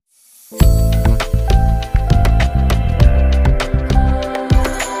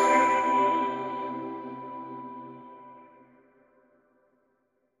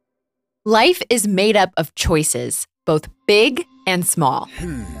Life is made up of choices, both big and small.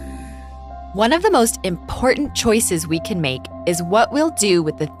 One of the most important choices we can make is what we'll do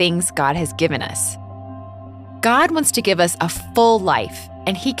with the things God has given us. God wants to give us a full life,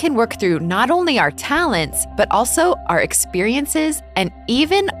 and He can work through not only our talents, but also our experiences and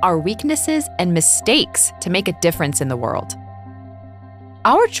even our weaknesses and mistakes to make a difference in the world.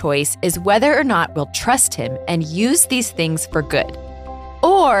 Our choice is whether or not we'll trust Him and use these things for good,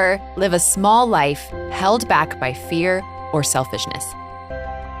 or live a small life held back by fear or selfishness.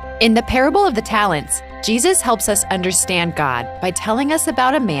 In the parable of the talents, Jesus helps us understand God by telling us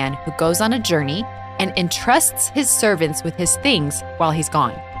about a man who goes on a journey and entrusts his servants with his things while he's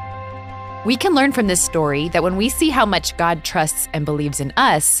gone. We can learn from this story that when we see how much God trusts and believes in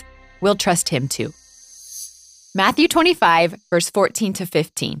us, we'll trust Him too. Matthew 25, verse 14 to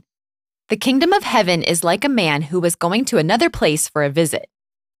 15. The kingdom of heaven is like a man who was going to another place for a visit.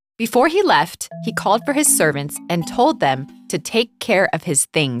 Before he left, he called for his servants and told them to take care of his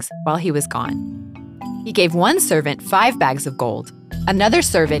things while he was gone. He gave one servant 5 bags of gold, another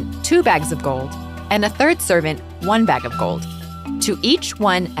servant 2 bags of gold, and a third servant 1 bag of gold, to each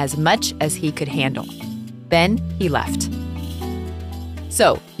one as much as he could handle. Then he left.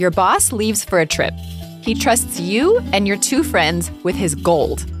 So, your boss leaves for a trip. He trusts you and your 2 friends with his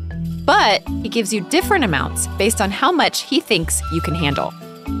gold, but he gives you different amounts based on how much he thinks you can handle.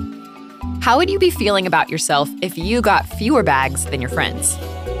 How would you be feeling about yourself if you got fewer bags than your friends?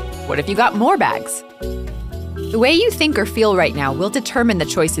 What if you got more bags? The way you think or feel right now will determine the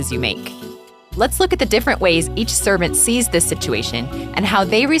choices you make. Let's look at the different ways each servant sees this situation and how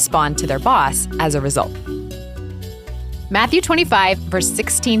they respond to their boss as a result. Matthew 25, verse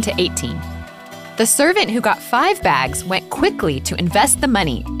 16 to 18. The servant who got 5 bags went quickly to invest the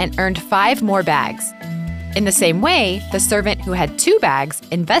money and earned 5 more bags. In the same way, the servant who had 2 bags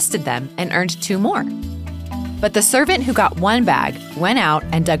invested them and earned 2 more. But the servant who got 1 bag went out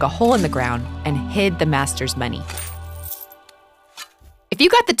and dug a hole in the ground and hid the master's money. If you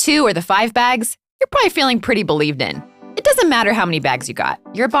got the 2 or the 5 bags, you're probably feeling pretty believed in. It doesn't matter how many bags you got.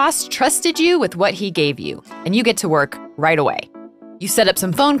 Your boss trusted you with what he gave you, and you get to work right away. You set up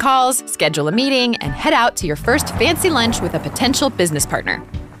some phone calls, schedule a meeting, and head out to your first fancy lunch with a potential business partner.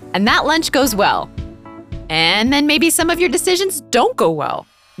 And that lunch goes well. And then maybe some of your decisions don't go well.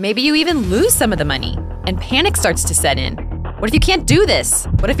 Maybe you even lose some of the money, and panic starts to set in. What if you can't do this?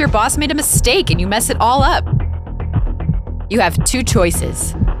 What if your boss made a mistake and you mess it all up? You have 2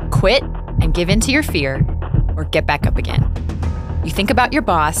 choices: quit and give in to your fear, or get back up again. You think about your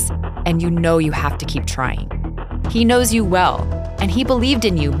boss, and you know you have to keep trying. He knows you well, and he believed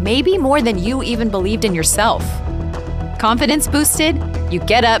in you maybe more than you even believed in yourself. Confidence boosted, you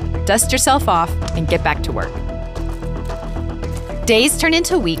get up, dust yourself off, and get back to work. Days turn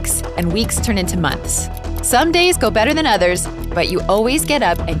into weeks, and weeks turn into months. Some days go better than others, but you always get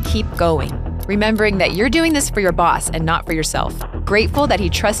up and keep going, remembering that you're doing this for your boss and not for yourself, grateful that he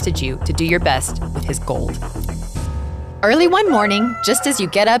trusted you to do your best with his gold. Early one morning, just as you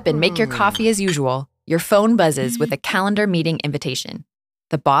get up and make your coffee as usual, your phone buzzes with a calendar meeting invitation.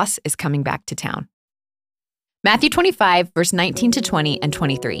 The boss is coming back to town. Matthew 25, verse 19 to 20 and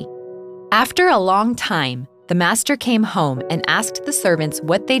 23. After a long time, the master came home and asked the servants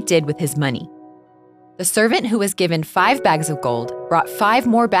what they did with his money. The servant who was given 5 bags of gold brought 5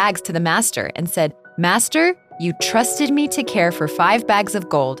 more bags to the master and said, "Master, you trusted me to care for 5 bags of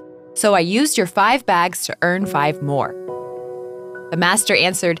gold, so I used your 5 bags to earn 5 more." The master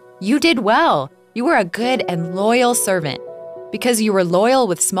answered, "You did well. You were a good and loyal servant. Because you were loyal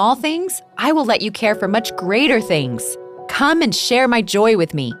with small things, I will let you care for much greater things. Come and share my joy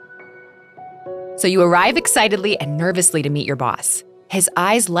with me." So you arrive excitedly and nervously to meet your boss. His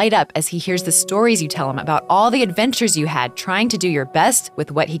eyes light up as he hears the stories you tell him about all the adventures you had trying to do your best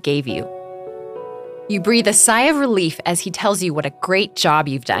with what he gave you. You breathe a sigh of relief as he tells you what a great job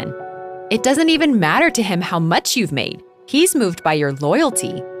you've done. It doesn't even matter to him how much you've made. He's moved by your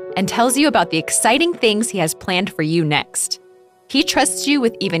loyalty and tells you about the exciting things he has planned for you next. He trusts you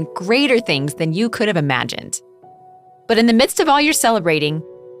with even greater things than you could have imagined. But in the midst of all your celebrating,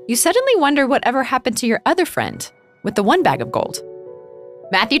 you suddenly wonder whatever happened to your other friend with the 1 bag of gold.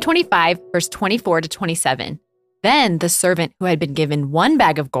 Matthew 25, verse 24 to 27. Then the servant who had been given 1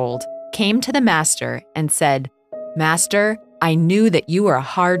 bag of gold came to the master and said, "Master, I knew that you were a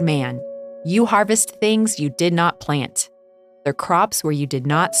hard man. You harvest things you did not plant, the crops where you did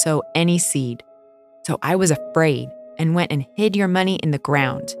not sow any seed. So I was afraid and went and hid your money in the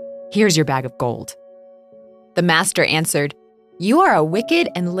ground. Here's your bag of gold." The master answered, "You are a wicked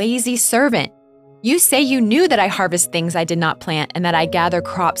and lazy servant. You say you knew that I harvest things I did not plant and that I gather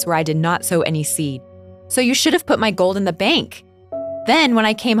crops where I did not sow any seed. So you should have put my gold in the bank. Then when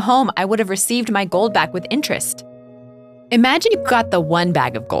I came home, I would have received my gold back with interest." Imagine you got the one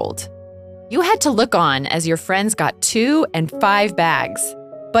bag of gold. You had to look on as your friends got 2 and 5 bags.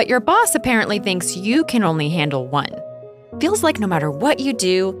 But your boss apparently thinks you can only handle 1. Feels like no matter what you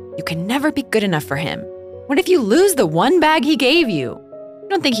do, you can never be good enough for him. What if you lose the 1 bag he gave you? You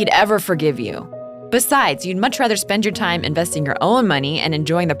don't think he'd ever forgive you. Besides, you'd much rather spend your time investing your own money and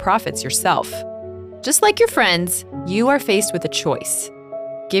enjoying the profits yourself. Just like your friends, you are faced with a choice.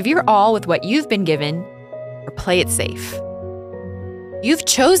 Give your all with what you've been given, or play it safe. You've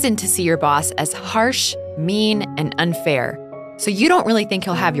chosen to see your boss as harsh, mean, and unfair, so you don't really think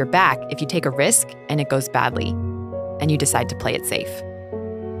he'll have your back if you take a risk and it goes badly, and you decide to play it safe.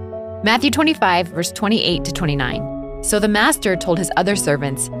 Matthew 25, verse 28 to 29. "So the master told his other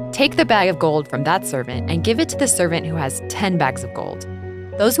servants, 'Take the bag of gold from that servant and give it to the servant who has 10 bags of gold.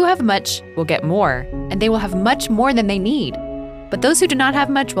 Those who have much will get more, and they will have much more than they need. But those who do not have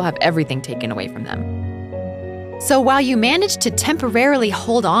much will have everything taken away from them.' So while you managed to temporarily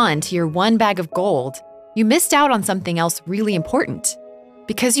hold on to your 1 bag of gold, you missed out on something else really important.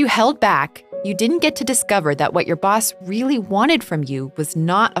 Because you held back, you didn't get to discover that what your boss really wanted from you was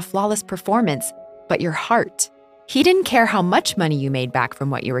not a flawless performance, but your heart. He didn't care how much money you made back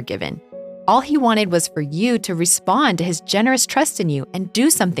from what you were given. All he wanted was for you to respond to his generous trust in you and do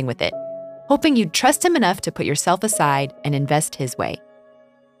something with it, hoping you'd trust him enough to put yourself aside and invest his way.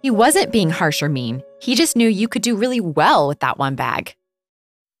 He wasn't being harsh or mean. He just knew you could do really well with that 1 bag.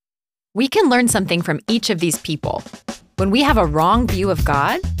 We can learn something from each of these people. When we have a wrong view of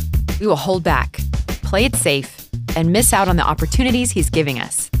God, we will hold back, play it safe, and miss out on the opportunities he's giving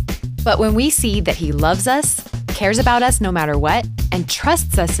us. But when we see that he loves us, cares about us no matter what, and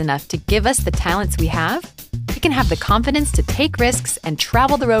trusts us enough to give us the talents we have, we can have the confidence to take risks and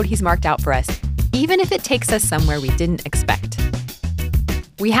travel the road he's marked out for us, even if it takes us somewhere we didn't expect.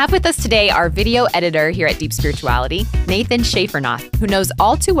 We have with us today our video editor here at Deep Spirituality, Nathan Schafernoth, who knows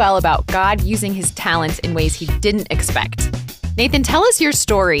all too well about God using his talents in ways he didn't expect. Nathan, tell us your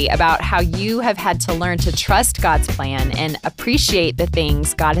story about how you have had to learn to trust God's plan and appreciate the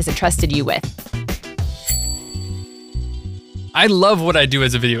things God has entrusted you with. I love what I do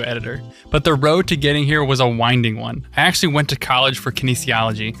as a video editor, but the road to getting here was a winding one. I actually went to college for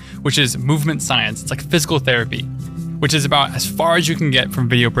kinesiology, which is movement science. It's like physical therapy, which is about as far as you can get from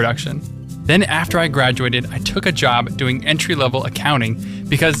video production. Then after I graduated, I took a job doing entry-level accounting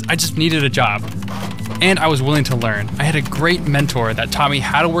because I just needed a job. And I was willing to learn. I had a great mentor that taught me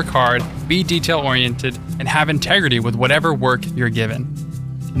how to work hard, be detail-oriented, and have integrity with whatever work you're given.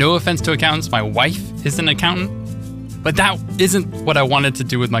 No offense to accountants, my wife is an accountant, but that isn't what I wanted to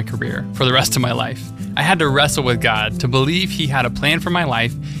do with my career for the rest of my life. I had to wrestle with God to believe he had a plan for my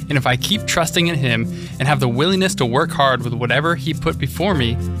life, and if I keep trusting in him and have the willingness to work hard with whatever he put before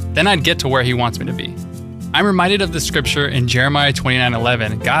me, then I'd get to where he wants me to be. I'm reminded of the scripture in Jeremiah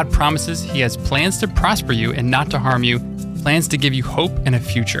 29:11. God promises he has plans to prosper you and not to harm you, plans to give you hope and a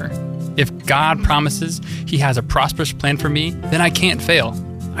future. If God promises he has a prosperous plan for me, then I can't fail.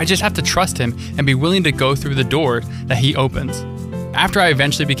 I just have to trust him and be willing to go through the door that he opens. After I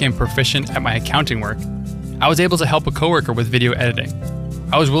eventually became proficient at my accounting work, I was able to help a coworker with video editing.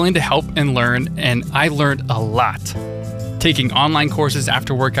 I was willing to help and learn, and I learned a lot. Taking online courses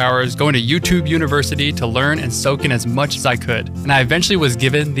after work hours, going to YouTube University to learn and soak in as much as I could. And I eventually was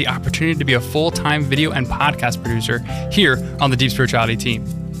given the opportunity to be a full-time video and podcast producer here on the Deep Spirituality team.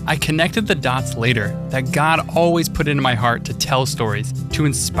 I connected the dots later that God always put into my heart to tell stories, to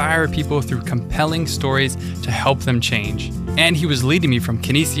inspire people through compelling stories to help them change. And he was leading me from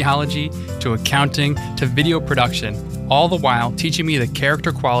kinesiology to accounting to video production, all the while teaching me the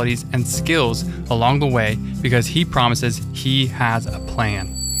character qualities and skills along the way because he promises he has a plan.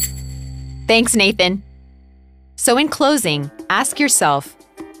 Thanks, Nathan. So in closing, ask yourself,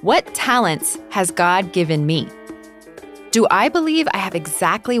 what talents has God given me? Do I believe I have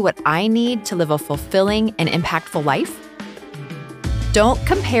exactly what I need to live a fulfilling and impactful life? Don't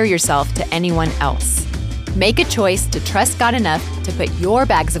compare yourself to anyone else. Make a choice to trust God enough to put your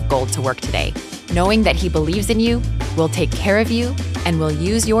bags of gold to work today, knowing that he believes in you, will take care of you, and will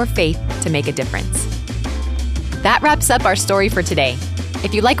use your faith to make a difference. That wraps up our story for today.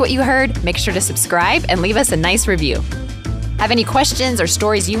 If you like what you heard, make sure to subscribe and leave us a nice review. Have any questions or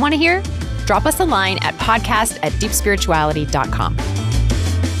stories you want to hear? Drop us a line at podcast@deepspirituality.com.